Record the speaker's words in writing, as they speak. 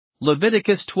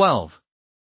Leviticus 12.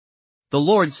 The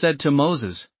Lord said to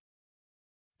Moses,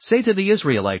 "Say to the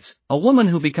Israelites, a woman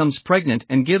who becomes pregnant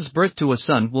and gives birth to a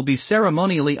son will be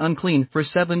ceremonially unclean for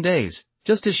 7 days,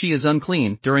 just as she is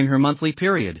unclean during her monthly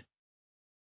period.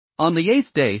 On the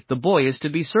 8th day the boy is to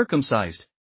be circumcised.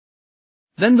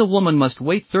 Then the woman must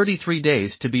wait 33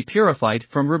 days to be purified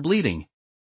from her bleeding.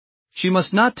 She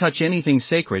must not touch anything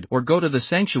sacred or go to the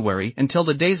sanctuary until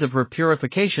the days of her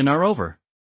purification are over.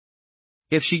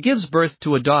 If she gives birth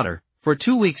to a daughter, for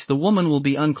 2 weeks the woman will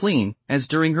be unclean, as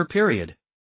during her period.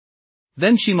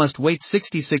 Then she must wait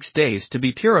 66 days to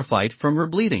be purified from her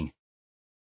bleeding.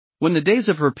 When the days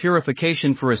of her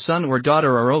purification for a son or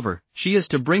daughter are over, she is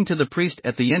to bring to the priest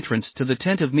at the entrance to the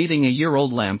tent of meeting a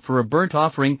year-old lamb for a burnt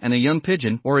offering and a young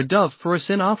pigeon or a dove for a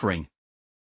sin offering.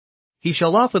 He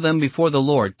shall offer them before the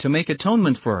Lord to make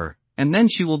atonement for her, and then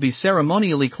she will be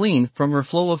ceremonially clean from her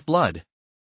flow of blood.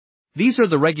 These are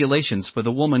the regulations for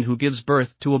the woman who gives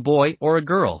birth to a boy or a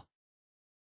girl.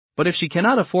 But if she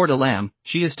cannot afford a lamb,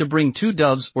 she is to bring 2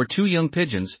 doves or 2 young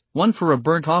pigeons, one for a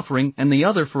burnt offering and the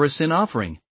other for a sin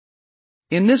offering.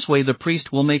 In this way the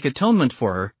priest will make atonement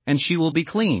for her, and she will be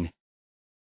clean."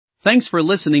 Thanks for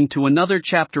listening to another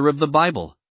chapter of the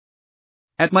Bible.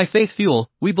 At My Faith Fuel,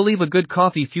 we believe a good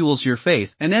coffee fuels your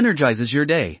faith and energizes your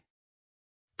day.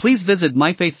 Please visit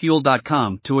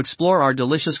myfaithfuel.com to explore our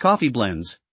delicious coffee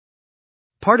blends.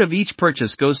 Part of each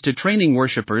purchase goes to training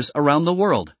worshipers around the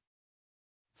world.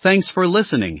 Thanks for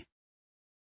listening.